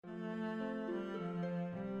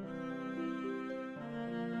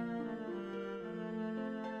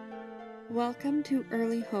Welcome to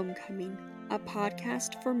Early Homecoming, a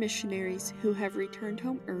podcast for missionaries who have returned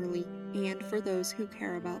home early and for those who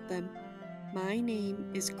care about them. My name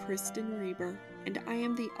is Kristen Reber, and I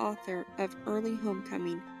am the author of Early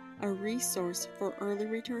Homecoming, a resource for early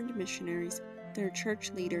returned missionaries, their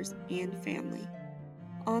church leaders, and family.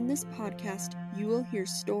 On this podcast, you will hear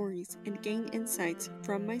stories and gain insights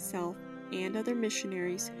from myself and other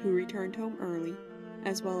missionaries who returned home early,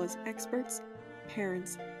 as well as experts,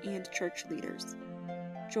 parents, and church leaders.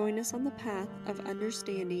 Join us on the path of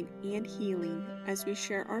understanding and healing as we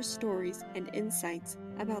share our stories and insights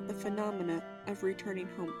about the phenomena of returning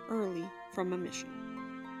home early from a mission.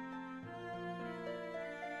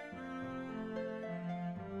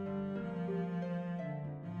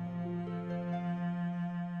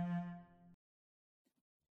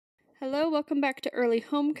 Hello, welcome back to Early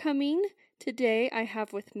Homecoming. Today I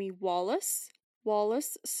have with me Wallis.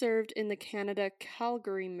 Wallis served in the Canada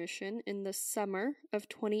Calgary mission in the summer of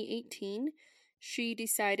 2018. She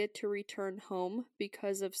decided to return home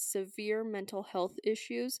because of severe mental health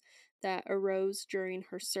issues that arose during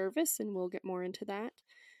her service, and we'll get more into that.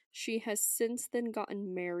 She has since then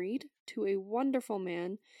gotten married to a wonderful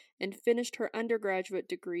man and finished her undergraduate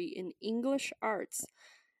degree in English arts.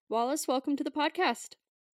 Wallis, welcome to the podcast.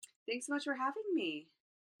 Thanks so much for having me.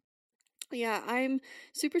 Yeah, I'm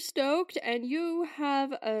super stoked, and you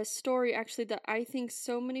have a story actually that I think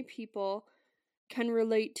so many people can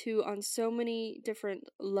relate to on so many different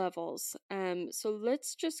levels. So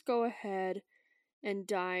let's just go ahead and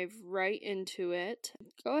dive right into it.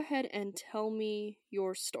 Go ahead and tell me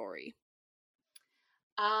your story.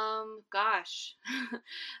 Gosh.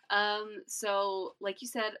 So like you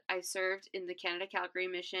said, I served in the Canada Calgary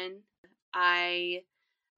mission. I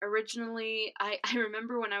I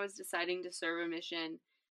remember when I was deciding to serve a mission,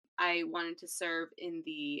 I wanted to serve in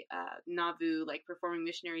the Nauvoo, like performing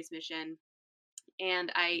missionaries mission.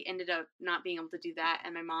 And I ended up not being able to do that.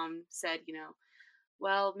 And my mom said,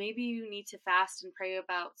 well, maybe you need to fast and pray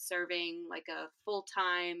about serving like a full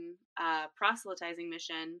time proselytizing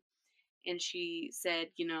mission. And she said,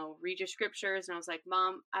 read your scriptures. And I was like,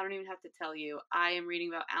 Mom, I don't even have to tell you. I am reading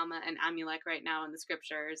about Alma and Amulek right now in the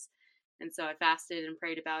scriptures. And so I fasted and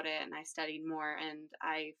prayed about it, and I studied more, and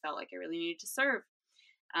I felt like I really needed to serve.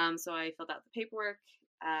 So I filled out the paperwork,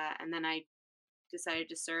 and then I decided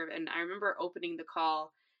to serve. And I remember opening the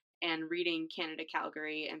call and reading Canada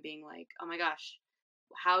Calgary and being like, oh my gosh,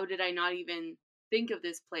 how did I not even think of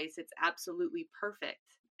this place? It's absolutely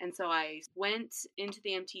perfect. And so I went into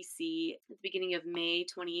the MTC at the beginning of May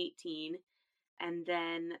 2018, and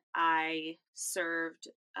then I served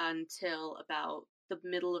until about the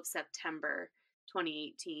middle of September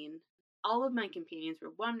 2018. All of my companions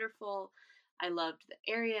were wonderful. I loved the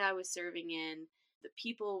area I was serving in. The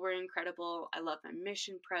people were incredible. I loved my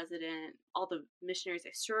mission president. All the missionaries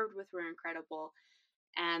I served with were incredible.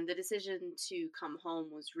 And the decision to come home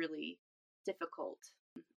was really difficult,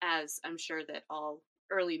 as I'm sure that all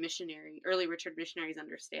early return missionaries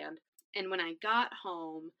understand. And when I got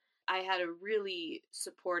home, I had a really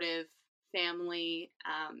supportive family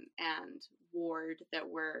and ward that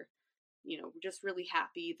were, just really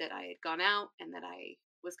happy that I had gone out and that I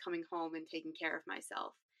was coming home and taking care of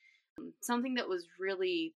myself. Something that was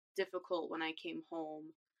really difficult when I came home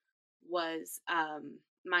was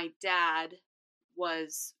my dad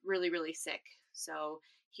was really, really sick. So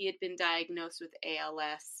he had been diagnosed with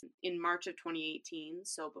ALS in March of 2018,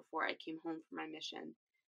 so before I came home from my mission.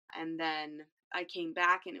 And then I came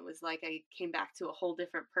back, and it was like I came back to a whole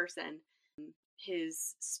different person.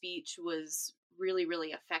 His speech was really,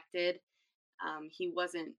 really affected. He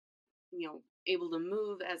wasn't, able to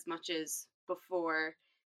move as much as before.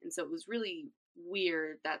 And so it was really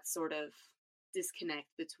weird, that sort of disconnect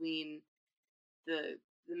between the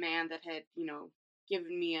man that had,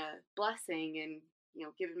 given me a blessing and,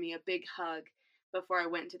 given me a big hug before I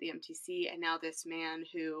went to the MTC, and now this man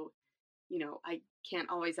who, I can't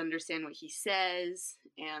always understand what he says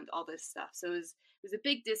and all this stuff. So it was a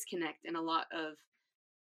big disconnect and a lot of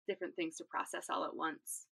different things to process all at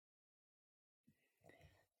once.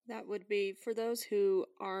 That would be, for those who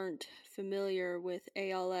aren't familiar with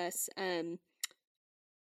ALS, do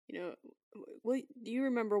you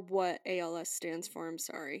remember what ALS stands for? I'm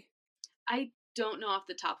sorry. I don't know off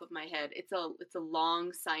the top of my head. It's a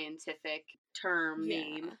long scientific term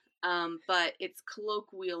name, but it's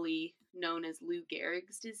colloquially known as Lou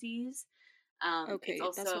Gehrig's disease. Okay, it's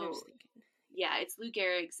also, that's what I was thinking. Yeah, it's Lou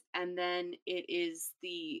Gehrig's, and then it is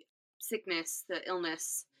the sickness, the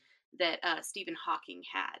illness that Stephen Hawking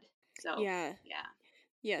had. So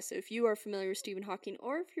Yeah, so if you are familiar with Stephen Hawking,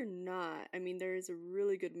 or if you're not, I mean, there is a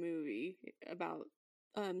really good movie about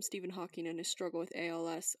Stephen Hawking and his struggle with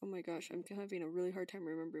ALS. Oh my gosh, I'm having a really hard time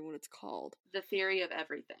remembering what it's called. The Theory of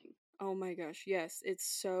Everything. Oh my gosh, yes, it's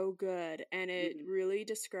so good. And it really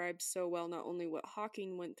describes so well not only what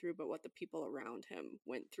Hawking went through, but what the people around him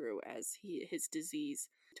went through as his disease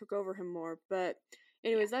took over him more. But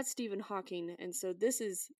anyways, that's Stephen Hawking, and so this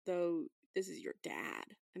is your dad.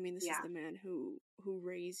 I mean, this is the man who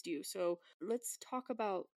raised you. So let's talk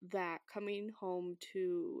about that, coming home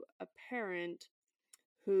to a parent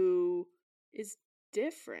who is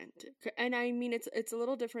different. And I mean, it's a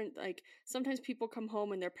little different. Like, sometimes people come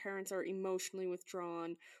home and their parents are emotionally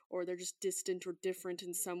withdrawn, or they're just distant or different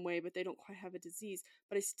in some way, but they don't quite have a disease.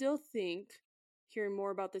 But I still think hearing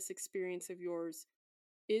more about this experience of yours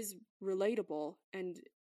is relatable and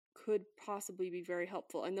could possibly be very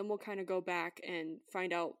helpful. And then we'll kind of go back and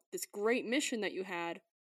find out this great mission that you had.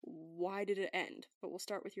 Why did it end? But we'll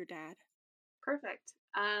start with your dad. Perfect.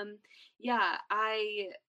 Yeah, I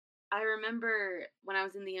remember when I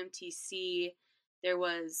was in the MTC, there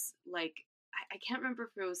was like I can't remember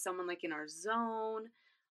if it was someone like in our zone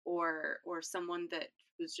or someone that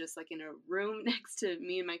was just like in a room next to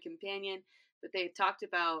me and my companion, but they had talked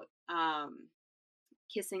about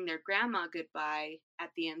kissing their grandma goodbye at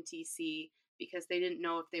the MTC because they didn't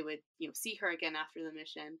know if they would, see her again after the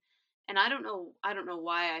mission. And I don't know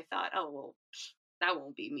why I thought, oh well, that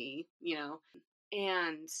won't be me.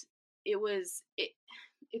 And it was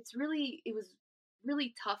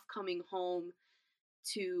really tough coming home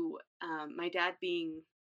to my dad being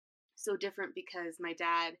so different because my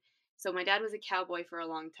dad was a cowboy for a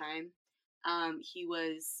long time. He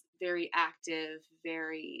was very active,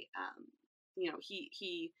 very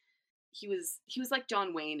he was like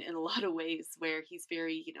John Wayne in a lot of ways, where he's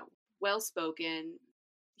very well spoken.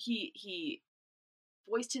 He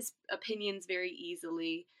voiced his opinions very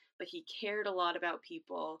easily, but he cared a lot about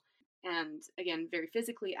people, and again, very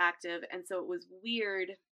physically active. And so it was weird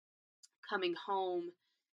coming home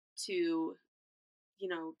to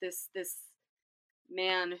this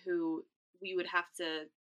man who we would have to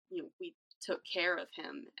we took care of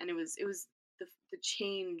him, and it was the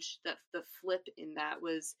change, that the flip in that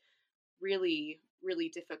was really really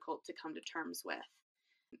difficult to come to terms with.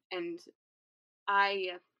 And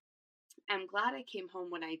I am glad I came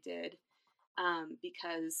home when I did,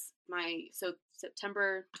 because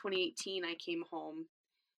September 2018 I came home,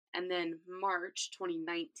 and then March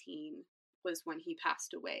 2019 was when he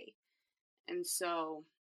passed away. And so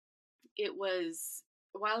it was,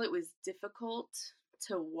 while it was difficult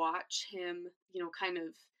to watch him, kind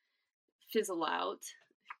of fizzle out,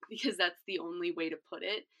 because that's the only way to put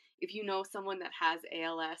it. If you know someone that has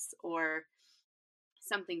ALS or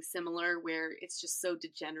something similar where it's just so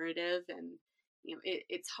degenerative, and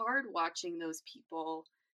it's hard watching those people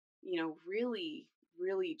really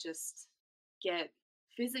really just get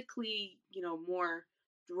physically more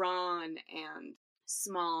drawn and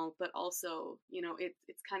small, but also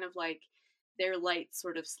it's kind of like their light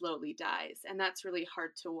sort of slowly dies, and that's really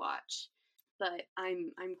hard to watch. But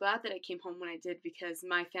I'm glad that I came home when I did, because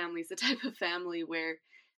my family's the type of family where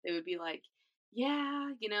they would be like, yeah,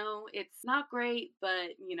 it's not great,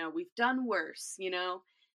 but we've done worse.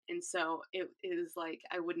 And so it was like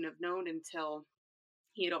I wouldn't have known until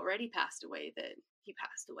he had already passed away that he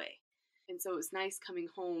passed away. And so it was nice coming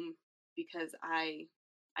home, because I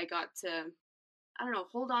got to, I don't know,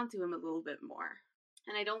 hold on to him a little bit more.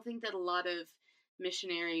 And I don't think that a lot of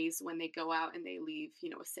missionaries, when they go out and they leave,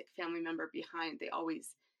 a sick family member behind, they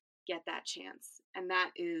always get that chance. And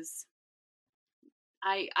that is,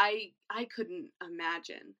 I couldn't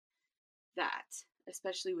imagine that,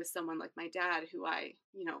 especially with someone like my dad, who I,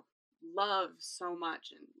 love so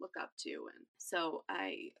much and look up to. And so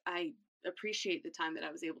I appreciate the time that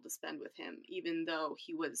I was able to spend with him, even though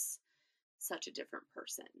he was such a different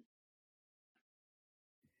person.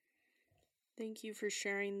 Thank you for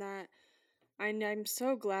sharing that. I'm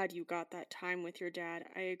so glad you got that time with your dad.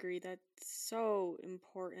 I agree, that's so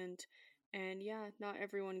important. And yeah, not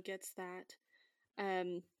everyone gets that.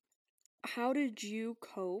 How did you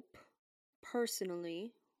cope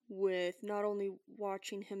personally with not only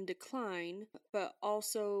watching him decline, but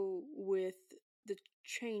also with the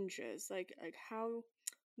changes? Like how,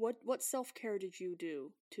 what self-care did you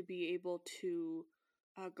do to be able to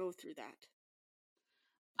go through that?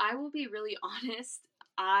 I will be really honest.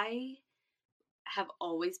 I have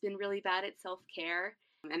always been really bad at self care.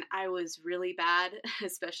 And I was really bad,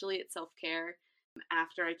 especially at self care,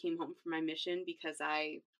 after I came home from my mission, because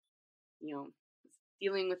I, was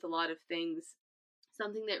dealing with a lot of things.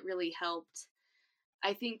 Something that really helped,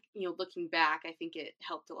 I think, looking back, I think it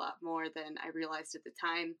helped a lot more than I realized at the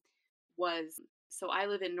time, was, so I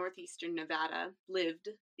lived in northeastern Nevada,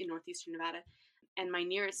 and my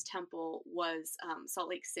nearest temple was Salt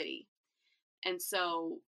Lake City. And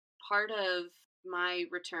so part of my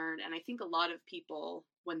return, and I think a lot of people,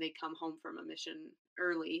 when they come home from a mission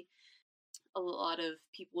early, a lot of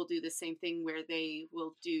people will do the same thing where they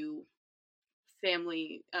will do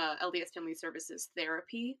LDS Family Services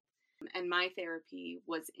therapy. And my therapy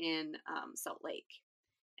was in Salt Lake,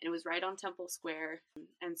 and it was right on Temple Square.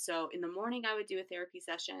 And so in the morning, I would do a therapy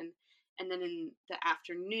session, and then in the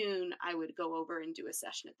afternoon, I would go over and do a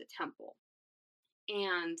session at the temple.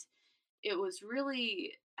 And it was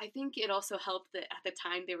really, I think it also helped that at the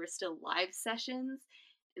time they were still live sessions.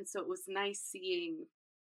 And so it was nice seeing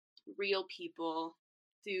real people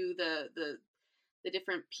do the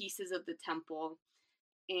different pieces of the temple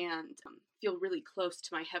and feel really close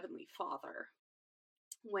to my Heavenly Father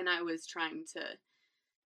when I was trying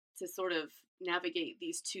to sort of navigate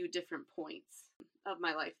these two different points of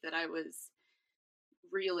my life that I was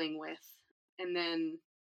reeling with. And then,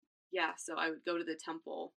 yeah, so I would go to the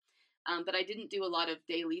temple. But I didn't do a lot of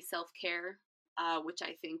daily self-care, which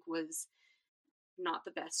I think was not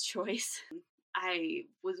the best choice. I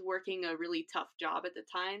was working a really tough job at the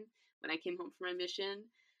time when I came home from my mission,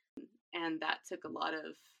 and that took a lot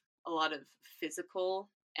of physical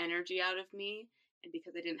energy out of me. And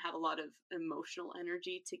because I didn't have a lot of emotional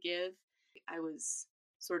energy to give, I was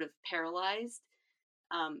sort of paralyzed.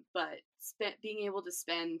 But being able to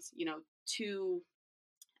spend, 2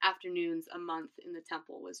 afternoons a month in the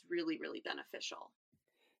temple was really, really beneficial.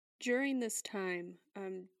 During this time,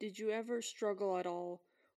 did you ever struggle at all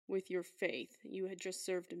with your faith? You had just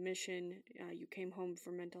served a mission, you came home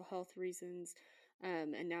for mental health reasons,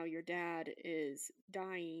 and now your dad is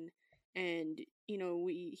dying. And,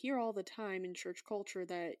 we hear all the time in church culture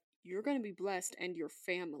that you're going to be blessed and your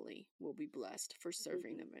family will be blessed for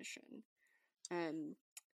serving Mm-hmm. a mission.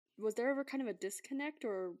 Was there ever kind of a disconnect,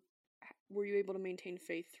 or were you able to maintain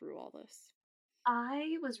faith through all this?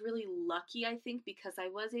 I was really lucky, I think, because I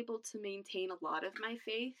was able to maintain a lot of my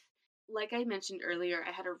faith. Like I mentioned earlier,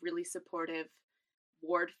 I had a really supportive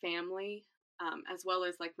ward family, as well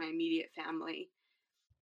as like my immediate family.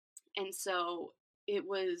 And so it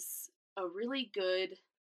was a really good,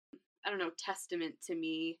 I don't know, testament to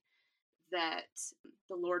me that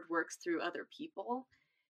the Lord works through other people.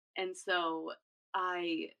 And so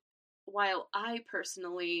I, while I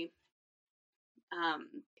personally, um,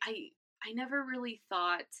 I, I never really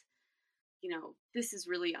thought, this is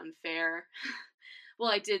really unfair.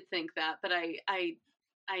 Well, I did think that, but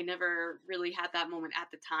I never really had that moment at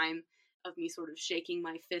the time of me sort of shaking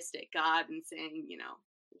my fist at God and saying,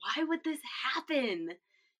 why would this happen?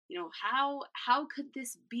 How could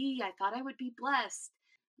this be? I thought I would be blessed,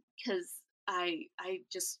 because I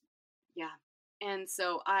just, yeah. And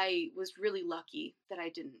so I was really lucky that I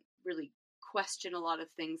didn't really question a lot of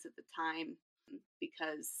things at the time,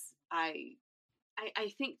 because I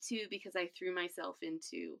think too, because I threw myself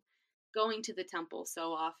into going to the temple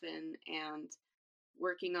so often and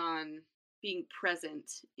working on being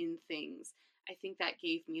present in things. I think that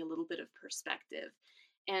gave me a little bit of perspective.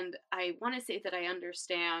 And I want to say that I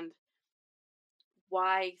understand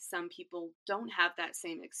why some people don't have that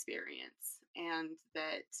same experience, and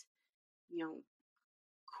that, you know,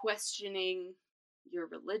 questioning your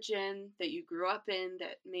religion that you grew up in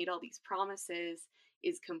that made all these promises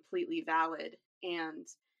is completely valid. And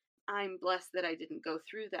I'm blessed that I didn't go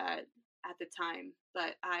through that at the time,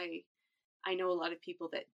 but I know a lot of people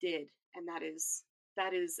that did, and that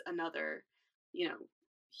is another, you know,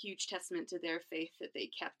 huge testament to their faith that they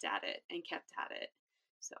kept at it and kept at it.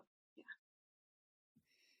 So, yeah.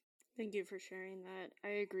 Thank you for sharing that.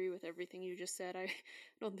 I agree with everything you just said. I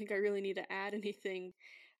don't think I really need to add anything.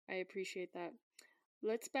 I appreciate that.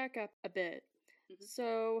 Let's back up a bit. Mm-hmm.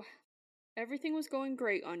 So, everything was going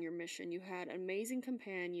great on your mission. You had amazing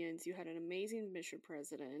companions, you had an amazing mission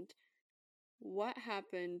president. What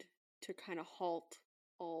happened to kind of halt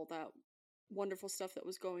all that wonderful stuff that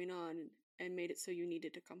was going on and made it so you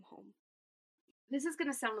needed to come home? This is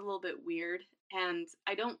going to sound a little bit weird, and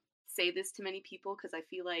I don't say this to many people because I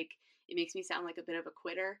feel like it makes me sound like a bit of a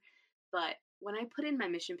quitter. But when I put in my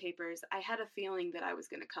mission papers, I had a feeling that I was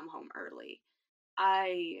going to come home early.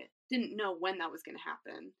 I didn't know when that was going to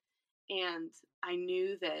happen. And I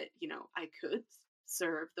knew that, I could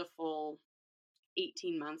serve the full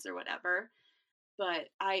 18 months or whatever. But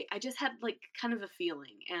I just had like kind of a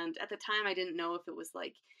feeling. And at the time, I didn't know if it was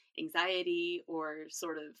like anxiety or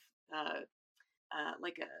sort of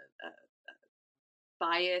like a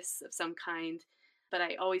bias of some kind. But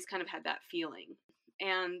I always kind of had that feeling.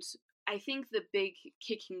 And I think the big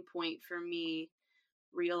kicking point for me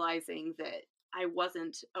realizing that I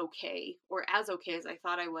wasn't okay, or as okay as I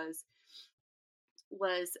thought I was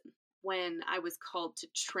when I was called to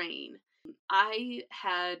train. I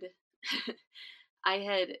had I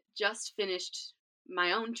had just finished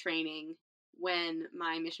my own training when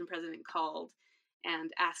my mission president called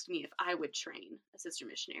and asked me if I would train a sister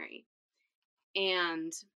missionary.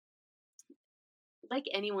 And like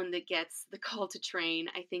anyone that gets the call to train,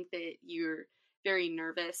 I think that you're very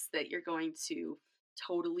nervous that you're going to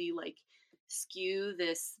totally like skew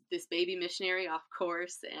this baby missionary off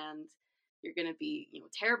course, and you're going to be,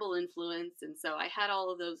 terrible influence. And so I had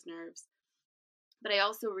all of those nerves. But I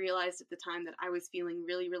also realized at the time that I was feeling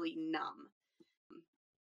really, really numb.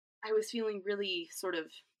 I was feeling really sort of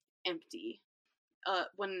empty.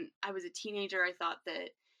 When I was a teenager, I thought that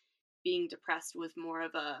being depressed was more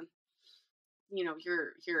of a,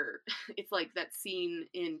 you're it's like that scene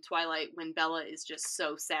in Twilight when Bella is just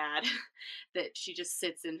so sad that she just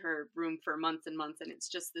sits in her room for months and months, and it's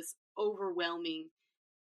just this overwhelming,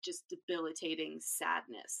 just debilitating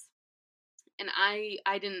sadness. And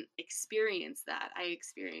I didn't experience that. I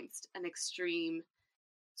experienced an extreme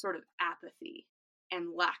sort of apathy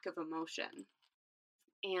and lack of emotion.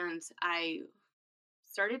 And I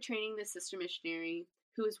started training this sister missionary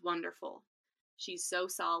who is wonderful. She's so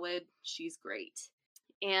solid. She's great.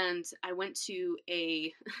 And I went to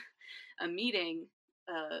a meeting.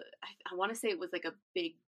 I want to say it was like a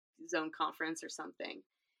big zone conference or something.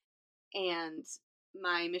 And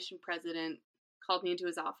my mission president called me into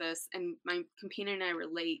his office, and my companion and I were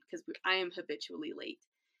late because I am habitually late.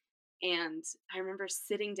 And I remember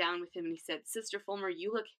sitting down with him, and he said, "Sister Fulmer,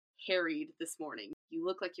 you look harried this morning. You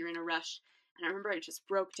look like you're in a rush." And I remember I just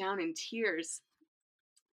broke down in tears.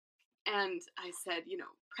 And I said,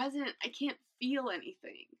 "President, I can't feel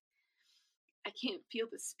anything. I can't feel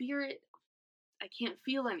the spirit. I can't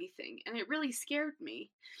feel anything." And it really scared me,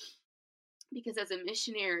 because as a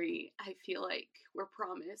missionary, I feel like we're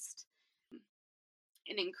promised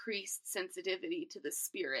an increased sensitivity to the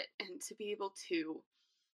spirit and to be able to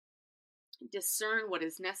discern what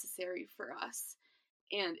is necessary for us.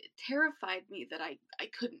 And it terrified me that I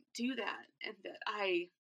couldn't do that, and that I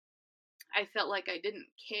felt like I didn't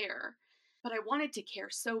care. But I wanted to care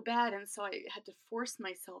so bad, and so I had to force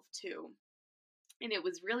myself to. And it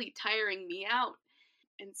was really tiring me out.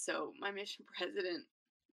 And so my mission president,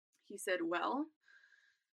 he said, "Well,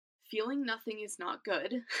 feeling nothing is not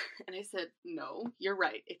good." And I said, "No, you're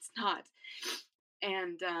right, it's not."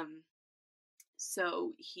 And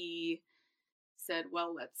so he said,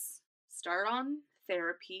 "Well, let's start on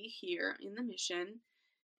therapy here in the mission,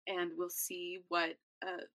 and we'll see what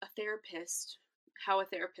how a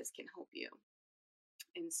therapist can help you."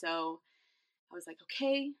 And so I was like,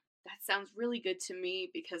 okay, that sounds really good to me,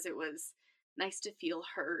 because it was nice to feel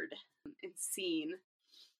heard and seen.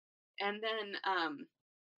 And then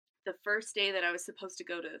the first day that I was supposed to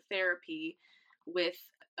go to therapy with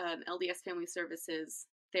an LDS Family Services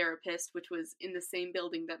therapist, which was in the same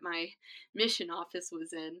building that my mission office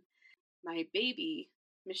was in, my baby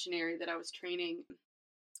missionary that I was training,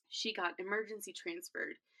 she got emergency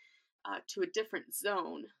transferred to a different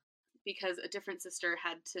zone, because a different sister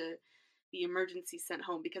had to be emergency sent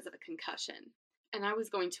home because of a concussion. And I was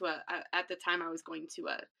going to at the time I was going to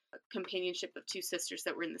a companionship of two sisters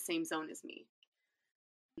that were in the same zone as me.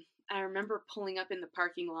 I remember pulling up in the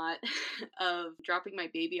parking lot of dropping my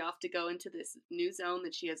baby off to go into this new zone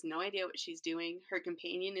that she has no idea what she's doing. Her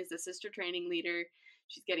companion is the sister training leader.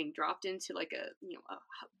 She's getting dropped into like a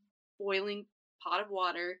boiling pot of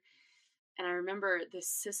water. And I remember this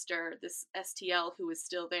sister, this STL who was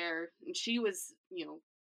still there, and she was,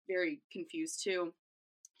 very confused too.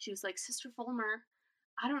 She was like, "Sister Fulmer,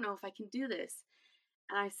 I don't know if I can do this."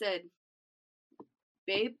 And I said,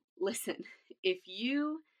 "Babe, listen, if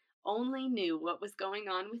you only knew what was going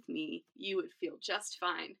on with me, you would feel just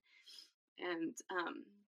fine." And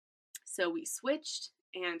so we switched,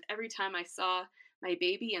 and every time I saw my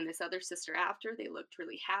baby and this other sister after, they looked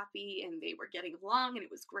really happy and they were getting along, and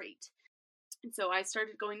it was great. And so I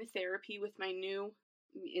started going to therapy with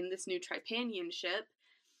in this new tripanionship.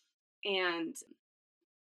 And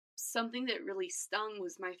something that really stung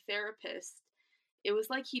was my therapist. It was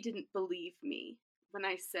like he didn't believe me when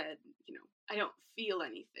I said, "I don't feel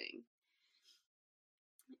anything."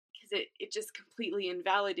 Because it just completely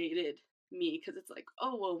invalidated me, because it's like,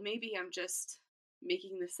 oh, well, maybe I'm just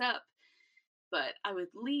making this up. But I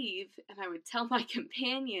would leave and I would tell my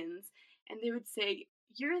companions, and they would say,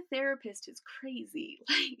 "Your therapist is crazy.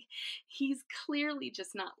 Like, he's clearly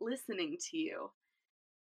just not listening to you."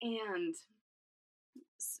 And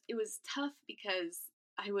it was tough, because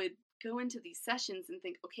I would go into these sessions and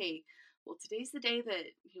think, okay, well, today's the day that,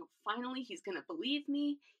 finally he's going to believe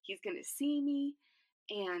me, he's going to see me,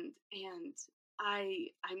 and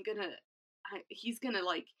I'm going to, he's going to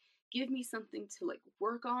like give me something to like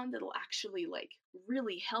work on that'll actually like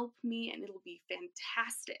really help me and it'll be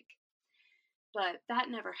fantastic. But that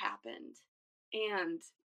never happened. And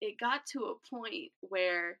it got to a point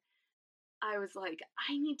where I was like,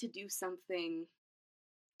 I need to do something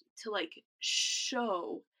to like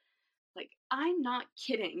show, like, I'm not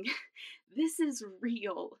kidding. This is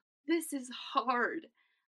real. This is hard.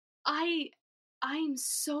 I'm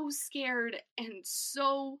so scared and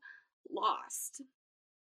so lost.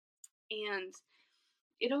 And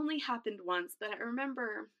it only happened once, but I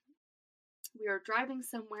remember we were driving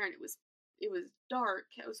somewhere and it was dark.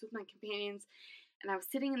 I was with my companions and I was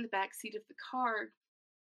sitting in the back seat of the car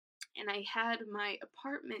and I had my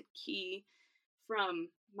apartment key from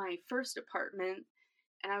my first apartment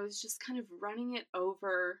and I was just kind of running it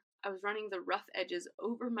over. I was running the rough edges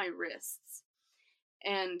over my wrists.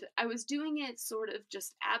 And I was doing it sort of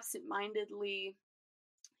just absent-mindedly,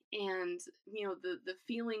 and the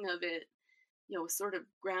feeling of it, sort of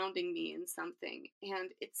grounding me in something.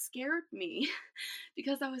 And it scared me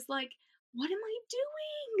because I was like, what am I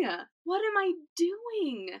doing? What am I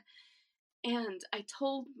doing? And I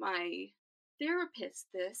told my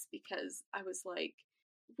therapist this because I was like,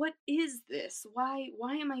 what is this? Why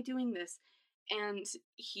am I doing this? And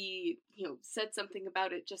he, said something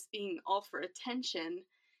about it just being all for attention.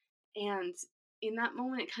 And in that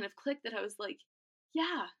moment, it kind of clicked that I was like,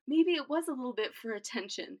 yeah, maybe it was a little bit for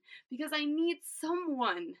attention because I need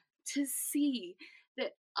someone to see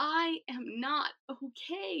that I am not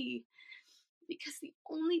okay. Because the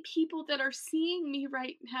only people that are seeing me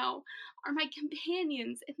right now are my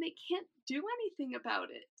companions and they can't do anything about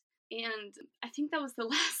it. And I think that was the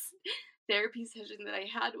last therapy session that I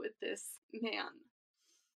had with this man.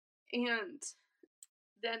 And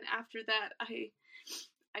then after that, I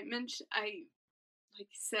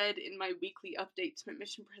said in my weekly update to my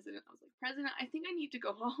mission president, I was like, President, I think I need to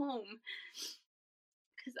go home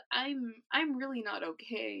because I'm really not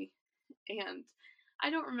okay. And I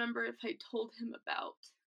don't remember if I told him about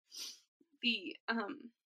the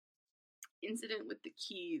incident with the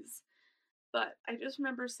keys, but I just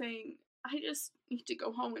remember saying, I just need to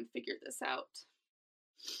go home and figure this out.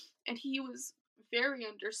 And he was very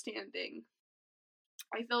understanding.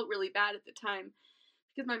 I felt really bad at the time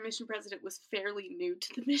because my mission president was fairly new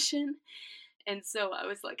to the mission. And so I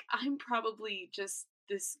was like, I'm probably just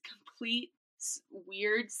this complete,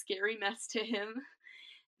 weird, scary mess to him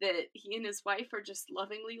that he and his wife are just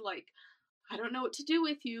lovingly like, I don't know what to do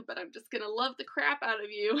with you, but I'm just gonna love the crap out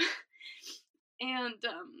of you. And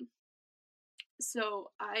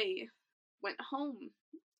so I went home,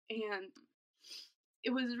 and it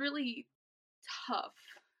was really tough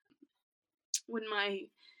when my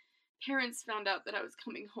parents found out that I was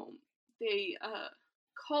coming home. They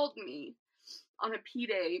called me on a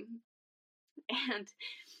P-Day, and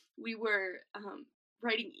we were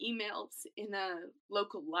writing emails in a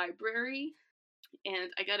local library,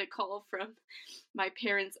 and I got a call from my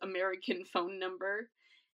parents' American phone number,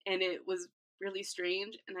 and it was really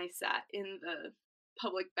strange, and I sat in the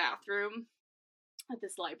public bathroom at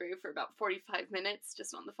this library for about 45 minutes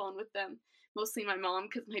just on the phone with them, mostly my mom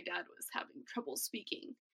because my dad was having trouble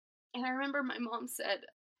speaking. And I remember my mom said,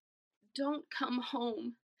 don't come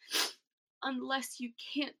home unless you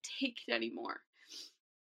can't take it anymore.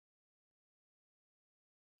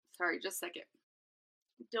 Sorry, just a second.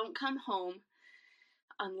 Don't come home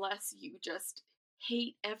unless you just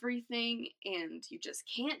hate everything and you just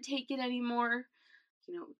can't take it anymore.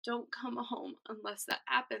 Don't come home unless that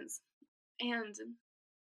happens. And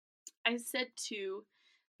I said to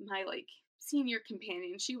my senior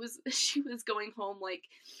companion, she was going home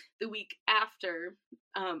the week after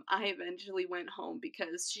I eventually went home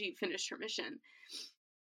because she finished her mission.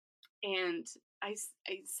 And I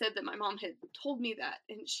said that my mom had told me that,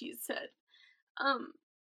 and she said,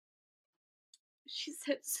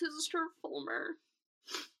 Sister Fulmer,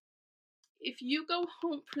 if you go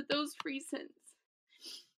home for those reasons,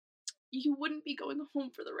 you wouldn't be going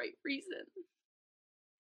home for the right reason.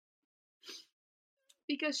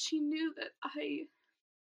 Because she knew that I,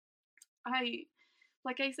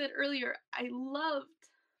 like I said earlier, I loved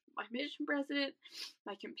my mission president,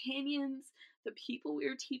 my companions, the people we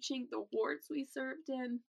were teaching, the wards we served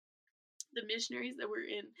in, the missionaries that were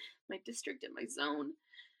in my district and my zone.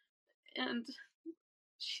 And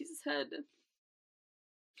she said,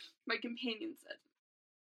 my companion said,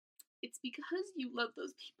 it's because you love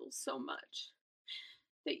those people so much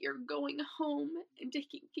that you're going home and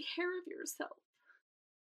taking care of yourself.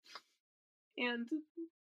 And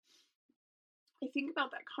I think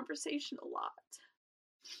about that conversation a lot.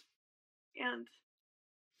 And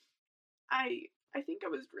I think I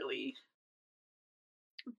was really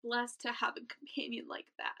blessed to have a companion like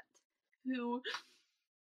that who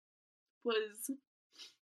was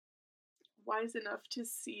wise enough to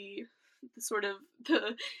see the sort of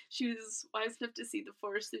the she was wise enough to see the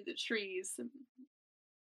forest through the trees.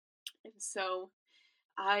 And so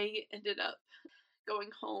I ended up going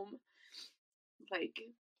home like,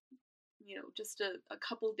 just a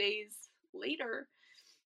couple days later.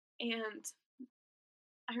 And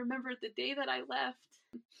I remember the day that I left,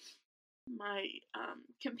 my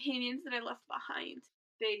companions that I left behind,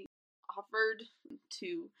 they offered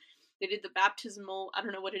to, they did the baptismal, I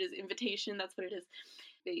don't know what it is, invitation, that's what it is.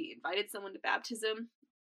 They invited someone to baptism,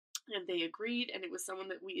 and they agreed, and it was someone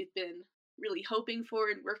that we had been really hoping for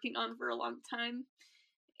and working on for a long time.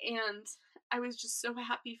 And I was just so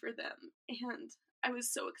happy for them, and I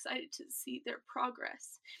was so excited to see their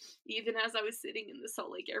progress, even as I was sitting in the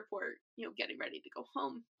Salt Lake airport, getting ready to go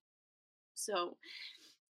home. So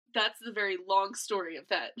that's the very long story of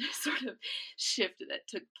that sort of shift that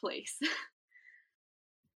took place.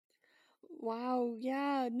 Wow,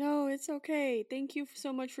 yeah, no, it's okay. Thank you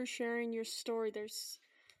so much for sharing your story. There's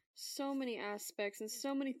so many aspects and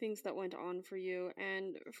so many things that went on for you.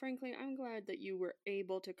 And frankly, I'm glad that you were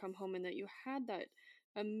able to come home and that you had that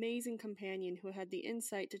amazing companion who had the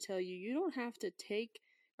insight to tell you you don't have to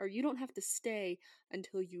you don't have to stay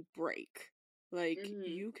until you break. Like, Mm-hmm.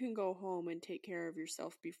 you can go home and take care of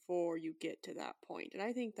yourself before you get to that point. And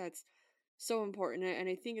I think that's so important. And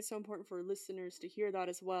I think it's so important for listeners to hear that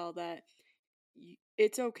as well, that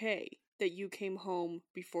it's okay that you came home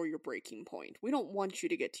before your breaking point. We don't want you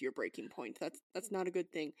to get to your breaking point. That's not a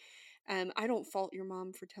good thing. I don't fault your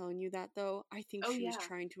mom for telling you that, though. I think Oh she was yeah.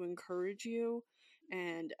 trying to encourage you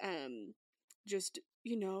and just,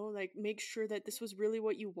 like, make sure that this was really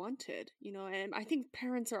what you wanted, and I think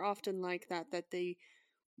parents are often like that they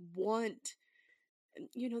want,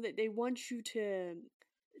 that they want you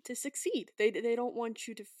to succeed. They don't want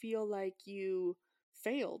you to feel like you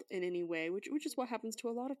failed in any way, which is what happens to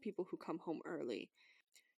a lot of people who come home early.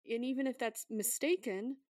 And even if that's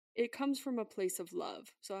mistaken, it comes from a place of love.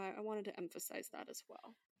 So I wanted to emphasize that as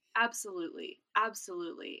well. Absolutely.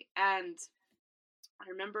 Absolutely. And I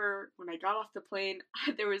remember when I got off the plane,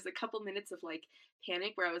 there was a couple minutes of like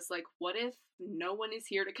panic where I was like, what if no one is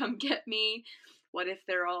here to come get me? What if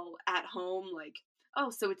they're all at home? Like, oh,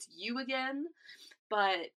 so it's you again?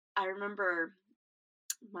 But I remember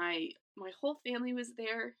my whole family was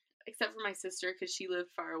there except for my sister because she lived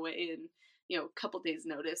far away, and a couple days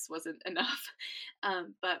notice wasn't enough.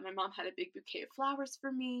 But my mom had a big bouquet of flowers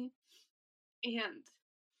for me, and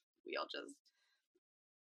we all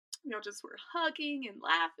just were hugging and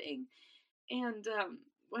laughing. And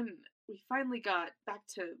when we finally got back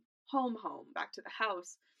to back to the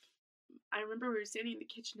house, I remember we were standing in the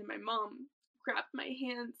kitchen and my mom grabbed my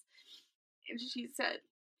hands and she said,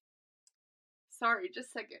 sorry, just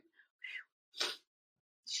a second.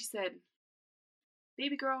 She said,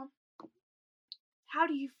 baby girl, how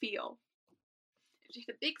do you feel? And she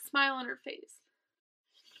had a big smile on her face.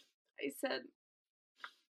 I said,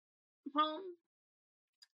 Mom,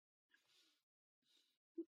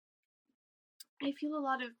 I feel a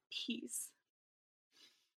lot of peace.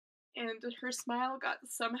 And her smile got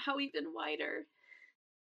somehow even wider.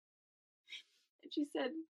 And she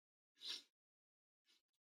said,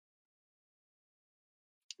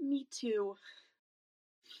 me too.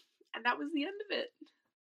 And that was the end of it.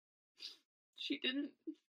 She didn't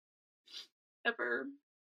ever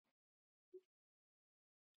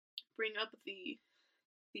bring up the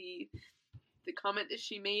comment that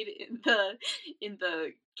she made in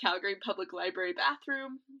the Calgary Public Library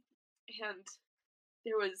bathroom, and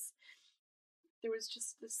there was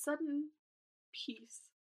just this sudden peace,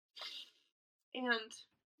 and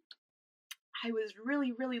I was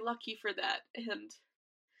really, really lucky for that, and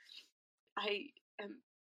I am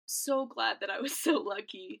so glad that I was so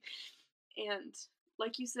lucky. And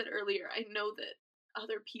like you said earlier, I know that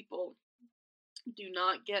other people do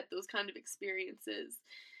not get those kind of experiences,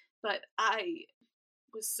 but I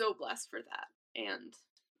was so blessed for that. And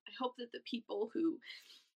I hope that the people who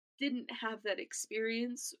didn't have that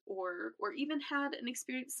experience or even had an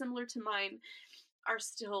experience similar to mine are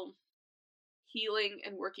still healing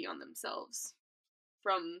and working on themselves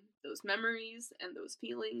from those memories and those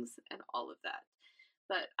feelings and all of that.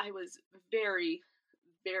 But I was very,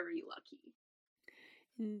 very lucky.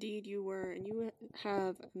 Indeed, you were, and you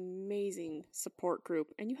have an amazing support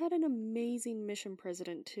group, and you had an amazing mission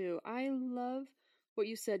president too. I love what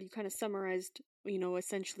you said, you kind of summarized,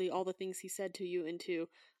 essentially all the things he said to you into,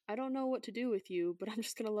 I don't know what to do with you, but I'm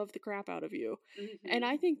just going to love the crap out of you. And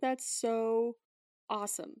I think that's so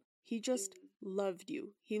awesome. He just loved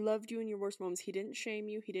you. He loved you in your worst moments. He didn't shame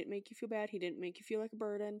you. He didn't make you feel bad. He didn't make you feel like a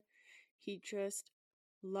burden. He just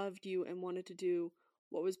loved you and wanted to do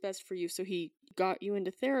what was best for you. So he got you into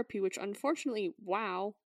therapy, which unfortunately,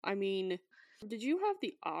 wow. I mean, did you have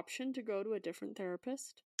the option to go to a different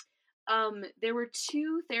therapist? There were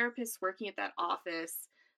two therapists working at that office,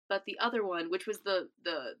 but the other one, which was the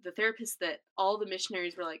therapist that all the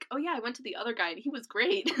missionaries were like, "Oh yeah, I went to the other guy and he was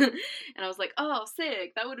great," and I was like, "Oh,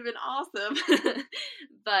 sick! That would have been awesome."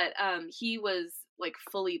 But he was like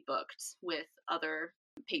fully booked with other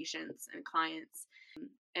patients and clients,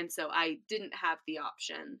 and so I didn't have the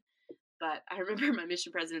option. But I remember my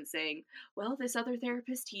mission president saying, "Well, this other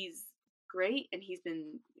therapist, he's great, and he's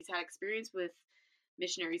had experience with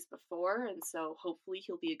missionaries before, and so hopefully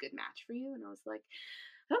he'll be a good match for you." And I was like,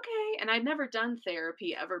 okay. And I'd never done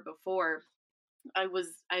therapy ever before.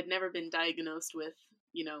 I'd never been diagnosed with,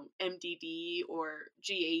 MDD or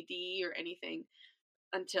GAD or anything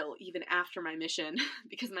until even after my mission,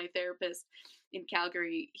 because my therapist in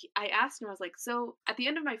Calgary, I asked him, I was like, so at the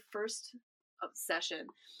end of my first session,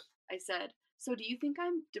 I said, so do you think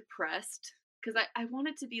I'm depressed? Because I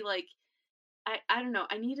wanted to be like, I don't know,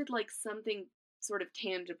 I needed like something sort of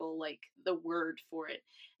tangible, like the word for it.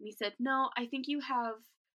 And he said, no, I think you have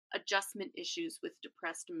adjustment issues with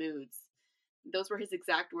depressed moods. Those were his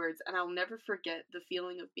exact words. And I'll never forget the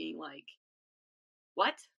feeling of being like,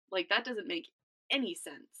 what? Like, that doesn't make any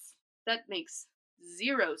sense. That makes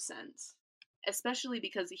zero sense. Especially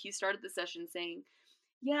because he started the session saying,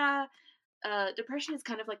 yeah, depression is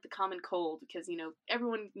kind of like the common cold because,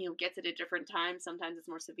 everyone, gets it at different times. Sometimes it's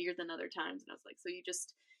more severe than other times. And I was like, so you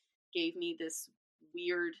just gave me this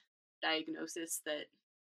weird diagnosis that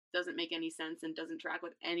doesn't make any sense and doesn't track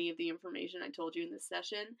with any of the information I told you in this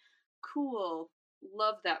session. Cool.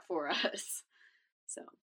 Love that for us. So,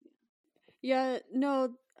 yeah,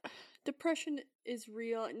 no, depression is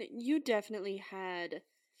real, and you definitely had.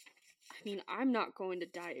 I mean, I'm not going to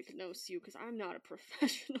diagnose you because I'm not a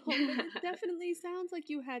professional, but it definitely sounds like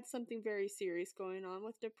you had something very serious going on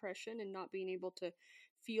with depression and not being able to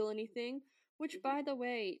feel anything, which, by the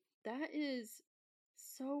way, that is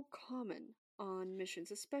so common on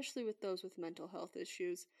missions, especially with those with mental health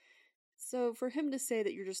issues. So for him to say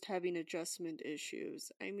that you're just having adjustment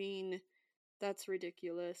issues, I mean, that's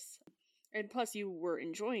ridiculous. And plus, you were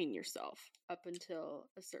enjoying yourself up until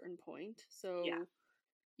a certain point. yeah. So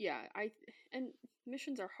yeah, and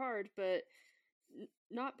missions are hard, but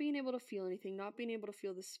not being able to feel anything, not being able to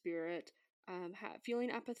feel the spirit,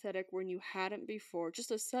 feeling apathetic when you hadn't before,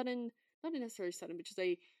 just a sudden, not necessarily sudden, but just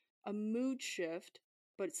a mood shift.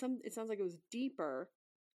 But it sounds like it was deeper.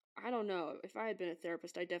 I don't know. If I had been a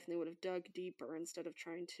therapist, I definitely would have dug deeper instead of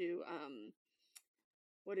trying to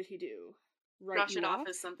what did he do? Write Brush you it off off?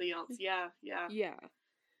 as something else. Yeah, yeah. Yeah.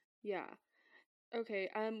 Yeah. Okay.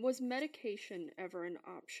 Was medication ever an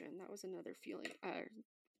option? That was another feeling.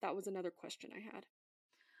 That was another question I had.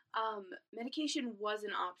 Medication was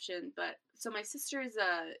an option, but so my sister is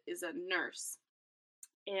a nurse,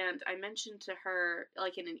 and I mentioned to her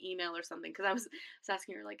like in an email or something because I was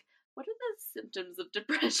asking her like, what are the symptoms of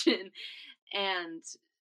depression? And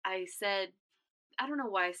I said, I don't know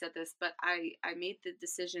why I said this, but I made the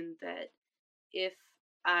decision that if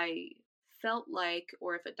I felt like,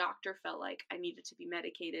 or if a doctor felt like I needed to be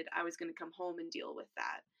medicated, I was going to come home and deal with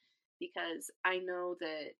that, because I know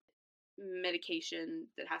that medication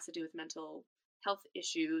that has to do with mental health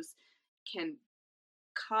issues can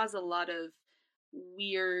cause a lot of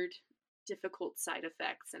weird, difficult side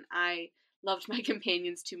effects. And I loved my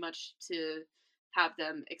companions too much to have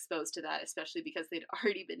them exposed to that, especially because they'd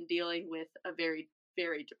already been dealing with a very,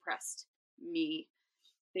 very depressed me.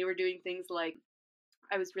 They were doing things like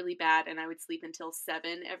I was really bad and I would sleep until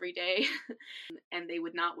 7 every day and they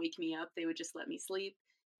would not wake me up. They would just let me sleep.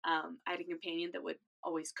 I had a companion that would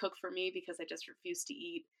always cook for me because I just refused to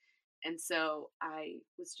eat. And so I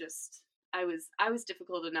was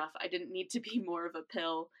difficult enough. I didn't need to be more of a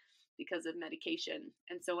pill because of medication.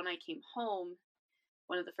 And so when I came home,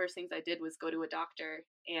 one of the first things I did was go to a doctor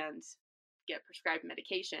and get prescribed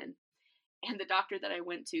medication. And the doctor that I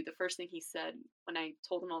went to, the first thing he said when I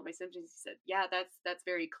told him all my symptoms, he said, "Yeah, that's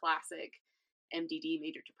very classic MDD,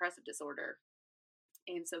 major depressive disorder."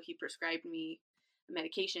 And so he prescribed me a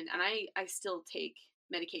medication, and I still take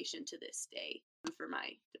medication to this day for my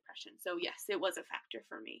depression. So yes, it was a factor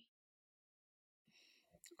for me.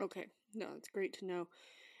 Okay, no, it's great to know.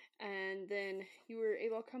 And then you were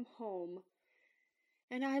able to come home.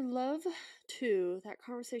 And I love, too, that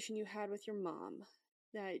conversation you had with your mom,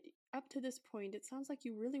 that up to this point, it sounds like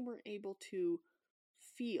you really weren't able to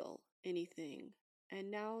feel anything.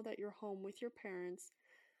 And now that you're home with your parents,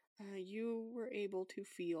 you were able to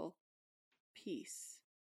feel peace.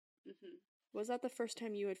 Hmm. Was that the first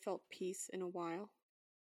time you had felt peace in a while?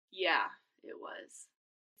 Yeah, it was.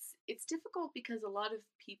 It's difficult because a lot of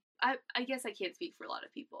people, I guess I can't speak for a lot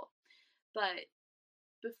of people, but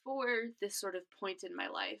before this sort of point in my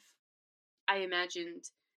life, I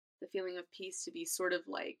imagined the feeling of peace to be sort of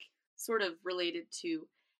related to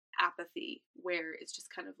apathy, where it's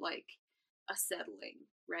just kind of like a settling,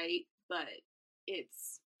 right? But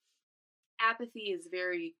it's apathy is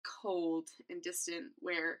very cold and distant,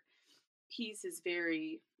 where peace is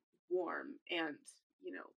very warm and,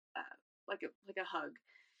 you know, like a hug.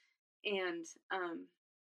 And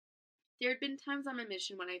there had been times on my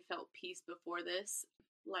mission when I felt peace before this.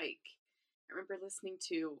 Like, I remember listening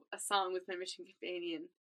to a song with my mission companion,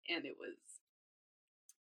 and it was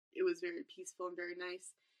very peaceful and very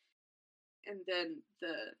nice. And then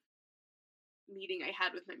the meeting I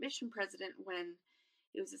had with my mission president, when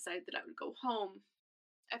it was decided that I would go home,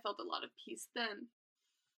 I felt a lot of peace then.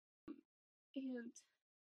 And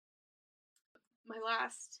my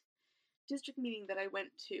last district meeting that I went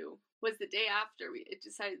to was the day after it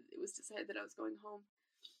was decided that I was going home,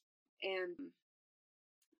 and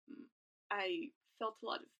I felt a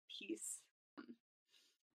lot of peace,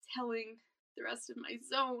 telling the rest of my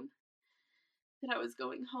zone that I was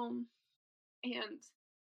going home, and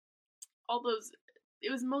all those,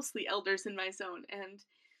 it was mostly elders in my zone, and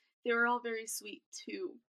they were all very sweet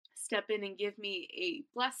to step in and give me a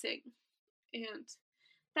blessing, and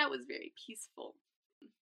that was very peaceful.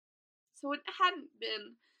 So it hadn't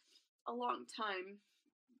been a long time,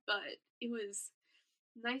 but it was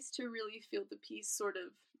nice to really feel the peace sort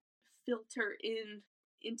of filter in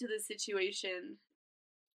into the situation.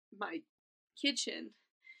 My kitchen,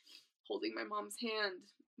 holding my mom's hand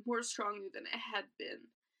more strongly than it had been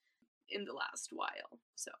in the last while.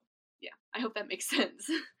 So, yeah, I hope that makes sense.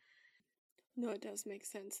 No, it does make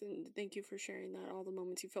sense, and thank you for sharing that. All the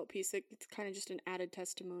moments you felt peace, it's kind of just an added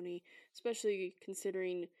testimony, especially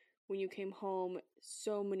considering when you came home,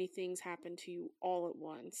 so many things happened to you all at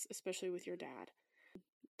once, especially with your dad.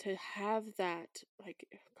 To have that, like,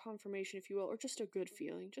 confirmation, if you will, or just a good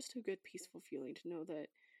feeling, just a good, peaceful feeling to know that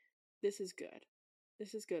this is good.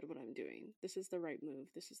 This is good what I'm doing. This is the right move.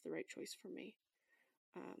 This is the right choice for me.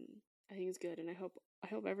 I think it's good, and I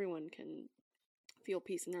hope everyone can feel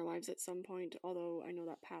peace in their lives at some point, although I know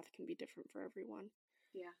that path can be different for everyone.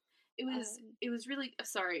 Yeah. It was really,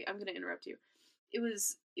 sorry, I'm going to interrupt you. It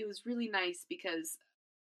was really nice because,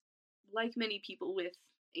 like many people with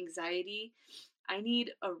anxiety, I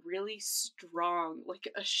need a really strong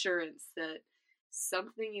like assurance that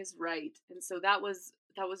something is right. And so that was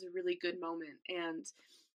a really good moment. And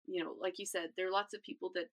like you said, there are lots of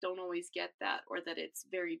people that don't always get that, or that it's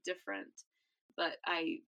very different. But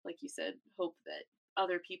I, like you said, hope that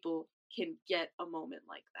other people can get a moment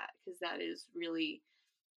like that, because that is really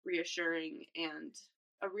reassuring and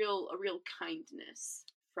a real kindness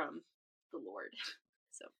from the Lord.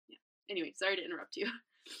 So, yeah. Anyway, sorry to interrupt you.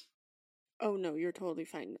 Oh no, you're totally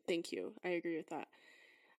fine. Thank you. I agree with that.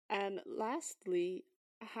 And lastly,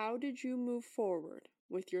 how did you move forward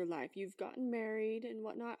with your life? You've gotten married and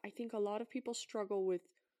whatnot. I think a lot of people struggle with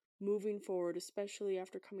moving forward, especially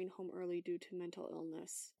after coming home early due to mental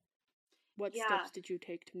illness. What Yeah. steps did you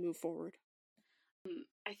take to move forward?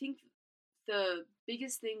 I think the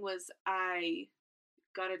biggest thing was I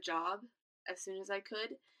got a job as soon as I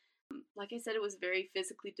could. Like I said, it was a very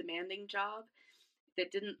physically demanding job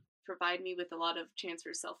that didn't provide me with a lot of chance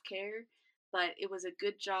for self care, but it was a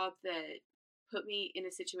good job that put me in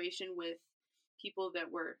a situation with people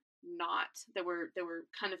that were not that were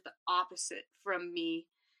kind of the opposite from me,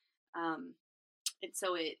 and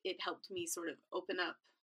so it helped me sort of open up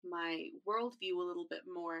my worldview a little bit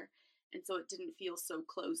more, and so it didn't feel so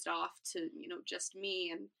closed off to just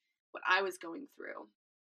me and what I was going through.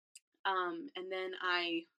 And then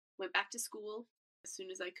I went back to school as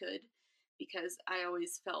soon as I could, because I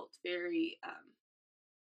always felt very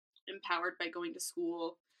empowered by going to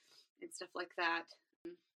school and stuff like that.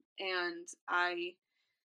 And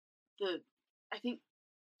the I think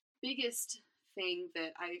biggest thing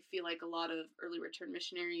that I feel like a lot of early return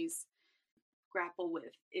missionaries grapple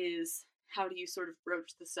with is, how do you sort of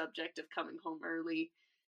broach the subject of coming home early?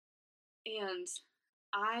 And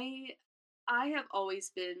I I have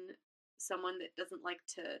always been someone that doesn't like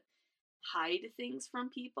to hide things from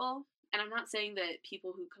people. And I'm not saying that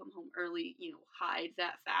people who come home early, hide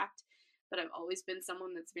that fact, but I've always been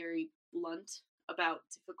someone that's very blunt about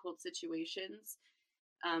difficult situations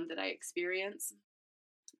that I experience.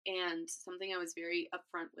 And something I was very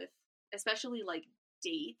upfront with, especially like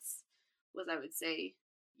dates, was I would say,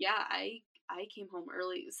 yeah, I came home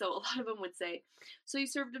early. So a lot of them would say, so you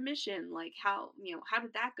served a mission, like how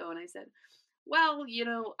did that go? And I said, well,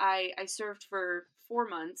 I served for 4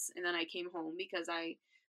 months and then I came home because I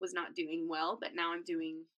was not doing well, but now I'm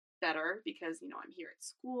doing better because, I'm here at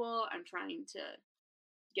school. I'm trying to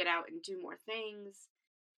get out and do more things.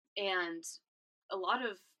 And a lot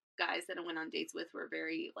of guys that I went on dates with were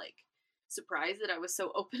very like surprised that I was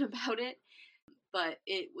so open about it, but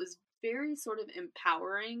it was very sort of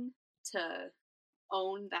empowering to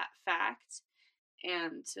own that fact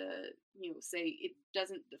and to, say it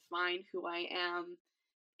doesn't define who I am.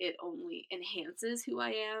 It only enhances who I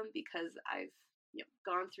am because I've,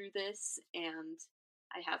 gone through this and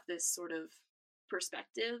I have this sort of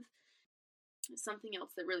perspective. Something else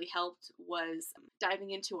that really helped was diving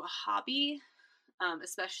into a hobby,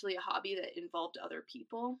 especially a hobby that involved other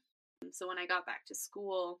people. So when I got back to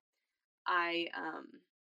school, I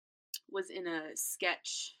was in a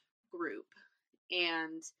sketch group,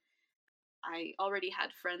 and I already had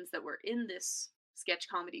friends that were in this sketch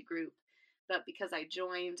comedy group, but because I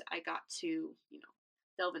joined, I got to,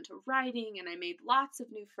 delve into writing, and I made lots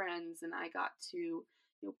of new friends, and I got to,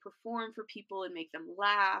 perform for people and make them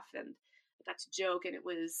laugh, and I got to joke, and it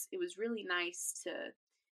was really nice to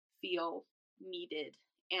feel needed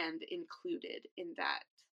and included in that.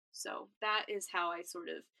 So that is how I sort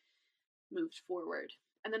of moved forward.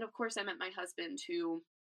 And then, of course, I met my husband, who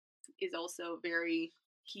is also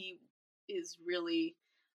he is really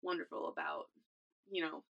wonderful about,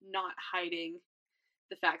 not hiding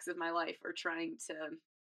the facts of my life or trying to,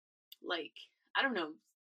 like, I don't know,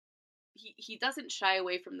 he doesn't shy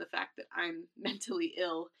away from the fact that I'm mentally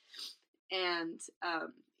ill, and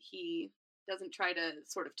he doesn't try to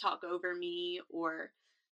sort of talk over me or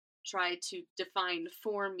try to define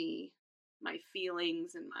for me my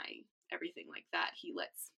feelings and my everything like that. He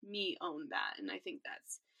lets me own that, and I think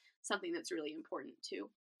that's something that's really important too.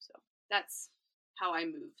 So that's how I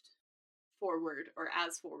moved forward, or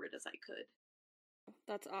as forward as I could.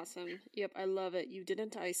 That's awesome. Yep, I love it. You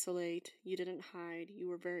didn't isolate, you didn't hide, you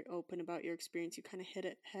were very open about your experience. You kind of hit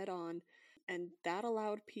it head on, and that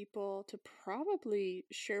allowed people to probably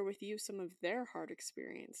share with you some of their hard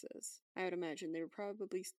experiences. I would imagine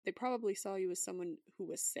they probably saw you as someone who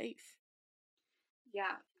was safe.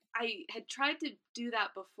 Yeah, I had tried to do that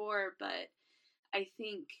before, but I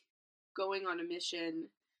think going on a mission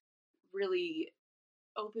really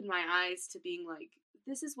opened my eyes to being like,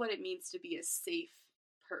 this is what it means to be a safe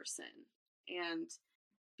person. And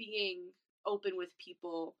being open with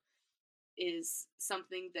people is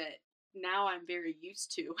something that now I'm very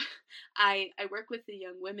used to. I work with the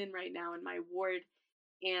young women right now in my ward,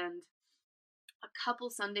 and a couple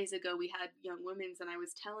Sundays ago we had young women's, and I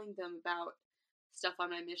was telling them about stuff on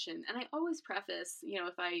my mission. And I always preface,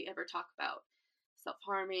 if I ever talk about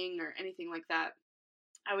self-harming or anything like that,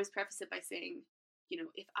 I always preface it by saying,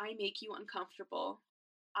 if I make you uncomfortable,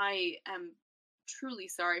 I am truly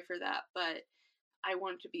sorry for that, but I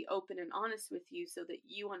want to be open and honest with you so that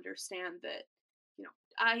you understand that,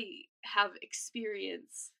 I have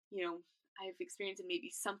experience, I've experienced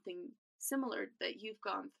maybe something similar that you've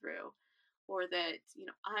gone through, or that,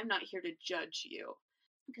 I'm not here to judge you.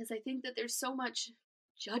 Because I think that there's so much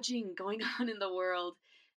judging going on in the world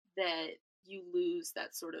that you lose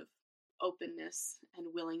that sort of openness and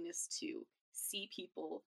willingness to see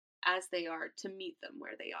people as they are, to meet them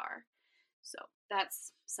where they are. So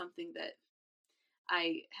that's something that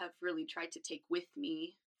I have really tried to take with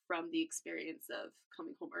me from the experience of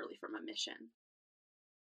coming home early from a mission.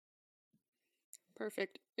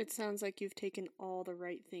 Perfect. It sounds like you've taken all the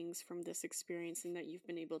right things from this experience and that you've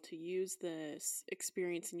been able to use this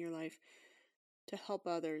experience in your life to help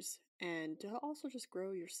others and to also just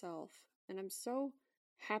grow yourself. And I'm so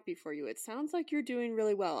happy for you. It sounds like you're doing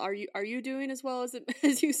really well. Are you doing as well as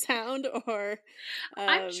as you sound, or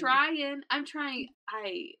I'm trying.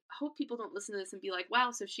 I hope people don't listen to this and be like,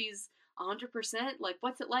 "Wow, so she's 100%. Like,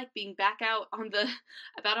 what's it like being back out on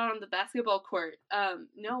the basketball court?"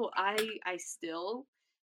 No, I still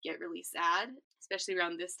get really sad, especially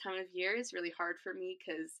around this time of year. It's really hard for me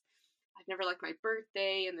because I've never liked my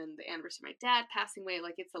birthday, and then the anniversary of my dad passing away.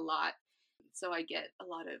 Like, it's a lot. So I get a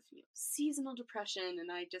lot of seasonal depression,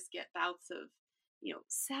 and I just get bouts of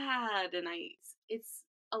sad, and it's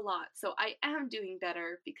a lot. So I am doing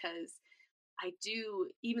better because I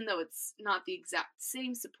do, even though it's not the exact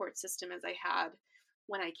same support system as I had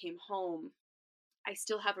when I came home, I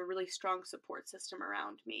still have a really strong support system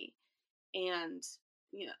around me. And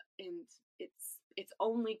and it's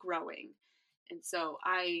only growing. And so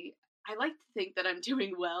I like to think that I'm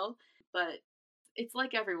doing well, but it's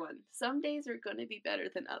like everyone. Some days are going to be better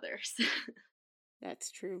than others.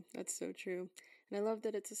 That's true. That's so true. And I love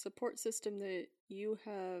that it's a support system that you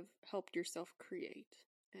have helped yourself create.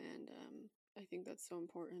 And I think that's so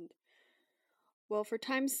important. Well, for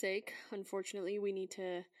time's sake, unfortunately, we need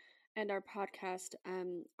to end our podcast.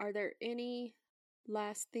 Are there any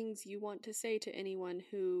last things you want to say to anyone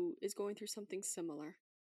who is going through something similar?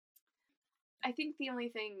 I think the only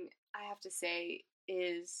thing I have to say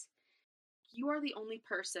is you are the only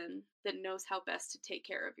person that knows how best to take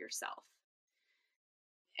care of yourself.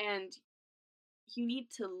 And you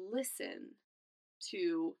need to listen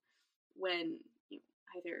to when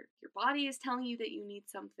either your body is telling you that you need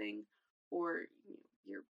something, or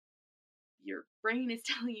your brain is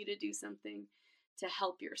telling you to do something to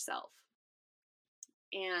help yourself.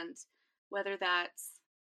 And whether that's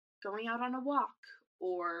going out on a walk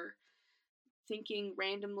or thinking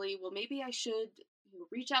randomly, well, maybe I should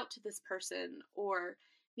reach out to this person, or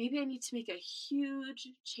maybe I need to make a huge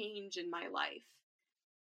change in my life.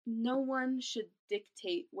 No one should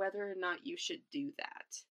dictate whether or not you should do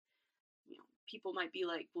that. People might be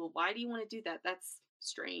like, well, why do you want to do that? That's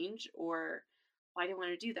strange. Or why do you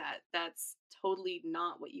want to do that? That's totally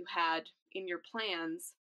not what you had in your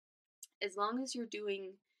plans. As long as you're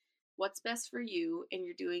doing what's best for you and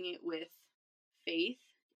you're doing it with faith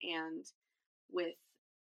and with,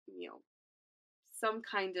 some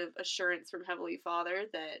kind of assurance from Heavenly Father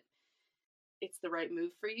that it's the right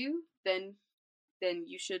move for you, then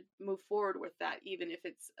you should move forward with that, even if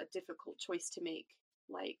it's a difficult choice to make,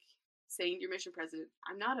 like saying to your mission president,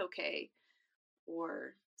 I'm not okay,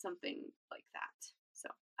 or something like that. So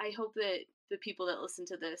I hope that the people that listen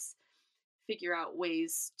to this figure out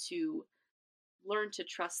ways to learn to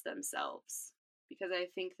trust themselves, because I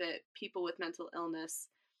think that people with mental illness,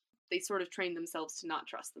 they sort of train themselves to not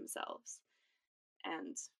trust themselves.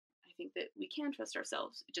 And I think that we can trust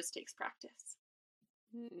ourselves. It just takes practice.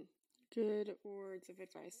 Good words of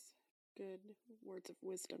advice. Good words of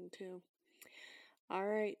wisdom, too. All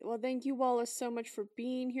right. Well, thank you, Wallis, so much for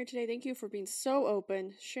being here today. Thank you for being so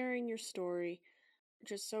open, sharing your story.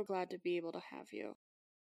 Just so glad to be able to have you.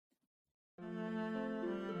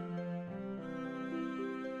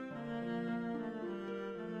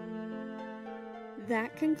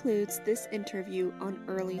 That concludes this interview on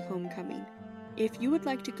early homecoming. If you would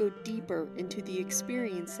like to go deeper into the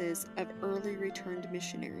experiences of early returned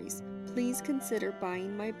missionaries, please consider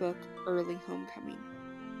buying my book, Early Homecoming.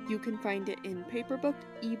 You can find it in paperback,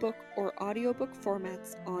 ebook, or audiobook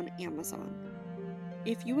formats on Amazon.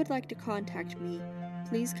 If you would like to contact me,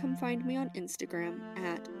 please come find me on Instagram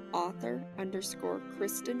at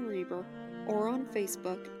author_Kristen Reber, or on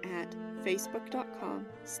Facebook at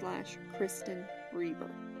facebook.com/Kristen Reber.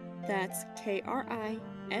 That's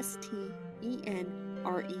KristenReber.